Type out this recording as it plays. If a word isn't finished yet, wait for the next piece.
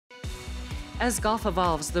As golf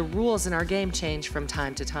evolves, the rules in our game change from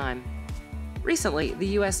time to time. Recently,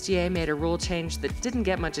 the USGA made a rule change that didn't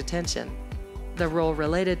get much attention. The rule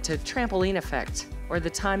related to trampoline effect, or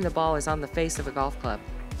the time the ball is on the face of a golf club.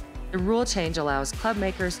 The rule change allows club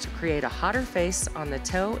makers to create a hotter face on the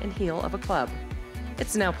toe and heel of a club.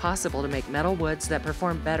 It's now possible to make metal woods that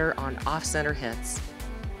perform better on off-center hits.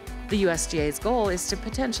 The USGA's goal is to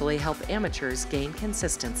potentially help amateurs gain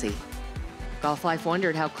consistency. Golf Life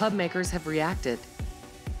wondered how club makers have reacted.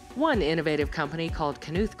 One innovative company called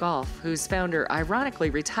Knuth Golf, whose founder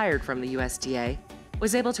ironically retired from the USDA,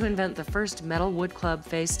 was able to invent the first metal wood club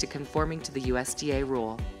face to conforming to the USDA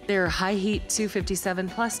rule. Their high heat 257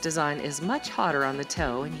 Plus design is much hotter on the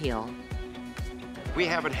toe and heel. We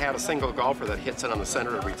haven't had a single golfer that hits it on the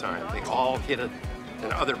center every time. They all hit it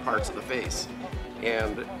in other parts of the face.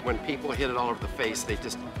 And when people hit it all over the face, they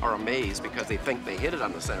just are amazed because they think they hit it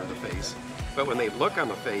on the center of the face. But when they look on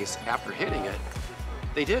the face after hitting it,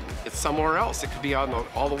 they didn't. It's somewhere else. It could be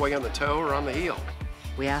all the way on the toe or on the heel.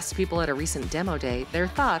 We asked people at a recent demo day their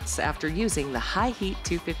thoughts after using the high heat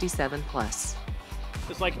 257 Plus.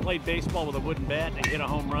 It's like you played baseball with a wooden bat and hit a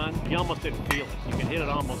home run. You almost didn't feel it. You can hit it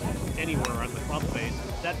almost anywhere on the club face.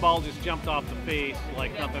 That ball just jumped off the face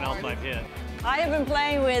like nothing else I've hit. I have been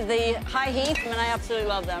playing with the high heat, and I absolutely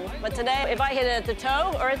love them. But today, if I hit it at the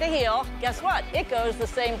toe or at the heel, guess what? It goes the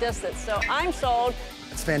same distance. So I'm sold.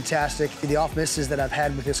 It's fantastic. The off misses that I've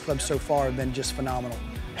had with this club so far have been just phenomenal.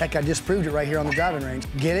 Heck, I just proved it right here on the driving range.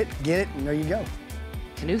 Get it, and there you go.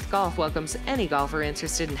 Knuth Golf welcomes any golfer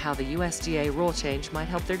interested in how the USGA rule change might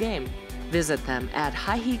help their game. Visit them at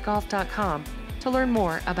highheatgolf.com to learn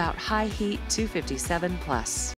more about High Heat 257 Plus.